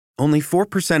Only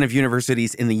 4% of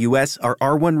universities in the U.S. are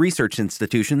R1 research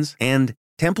institutions, and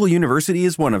Temple University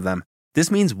is one of them. This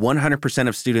means 100%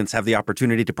 of students have the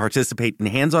opportunity to participate in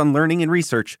hands-on learning and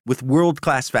research with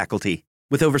world-class faculty.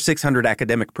 With over 600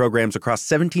 academic programs across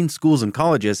 17 schools and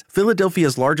colleges,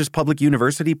 Philadelphia's largest public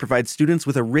university provides students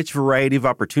with a rich variety of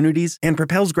opportunities and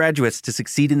propels graduates to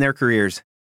succeed in their careers.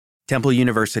 Temple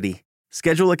University.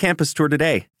 Schedule a campus tour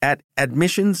today at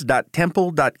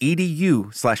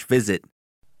admissions.temple.edu/visit.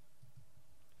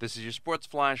 This is your Sports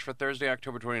Flash for Thursday,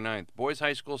 October 29th. Boys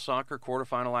High School Soccer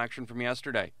quarterfinal action from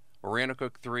yesterday.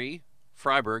 Oranacook 3,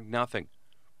 Freiburg nothing.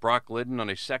 Brock Glidden on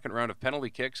a second round of penalty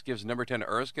kicks gives number 10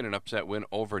 Erskine an upset win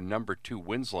over number 2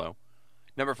 Winslow.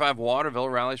 Number 5 Waterville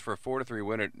rallies for a 4-3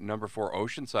 win at number 4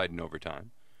 Oceanside in overtime.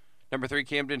 Number 3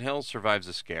 Camden Hills survives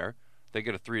a scare. They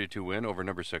get a 3-2 win over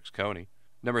number 6 Coney.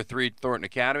 Number 3 Thornton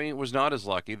Academy was not as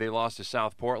lucky. They lost to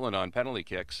South Portland on penalty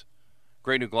kicks.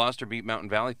 Great New Gloucester beat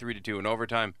Mountain Valley 3-2 in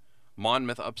overtime.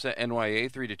 Monmouth upset NYA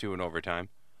 3-2 in overtime.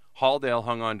 Halldale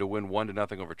hung on to win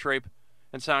 1-0 over Trape.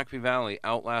 And Sackville Valley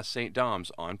outlasts St.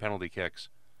 Dom's on penalty kicks.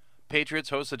 Patriots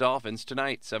host the Dolphins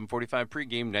tonight, 7:45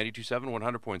 pregame, 92.7,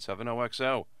 100.7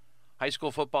 OXO. High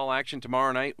school football action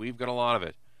tomorrow night. We've got a lot of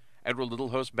it. Edward Little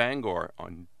hosts Bangor.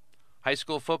 On high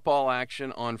school football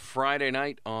action on Friday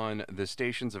night on the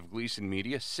stations of Gleason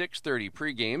Media, 6:30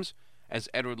 pregames as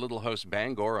Edward Little hosts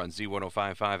Bangor on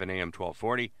Z1055 and AM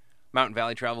 1240. Mountain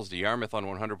Valley travels to Yarmouth on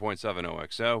 100.7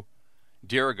 OXO.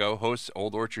 Dirigo hosts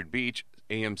Old Orchard Beach,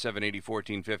 AM 780,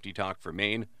 1450 Talk for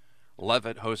Maine.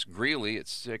 Levitt hosts Greeley at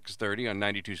 6:30 on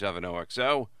 92.7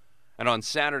 OXO. And on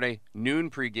Saturday, noon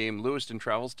pregame, Lewiston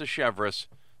travels to Cheverus,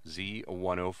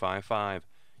 Z1055.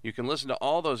 You can listen to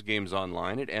all those games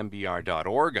online at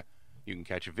mbr.org. You can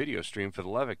catch a video stream for the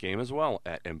Levitt game as well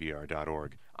at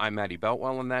mbr.org. I'm Matty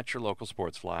Boutwell, and that's your local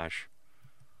Sports Flash.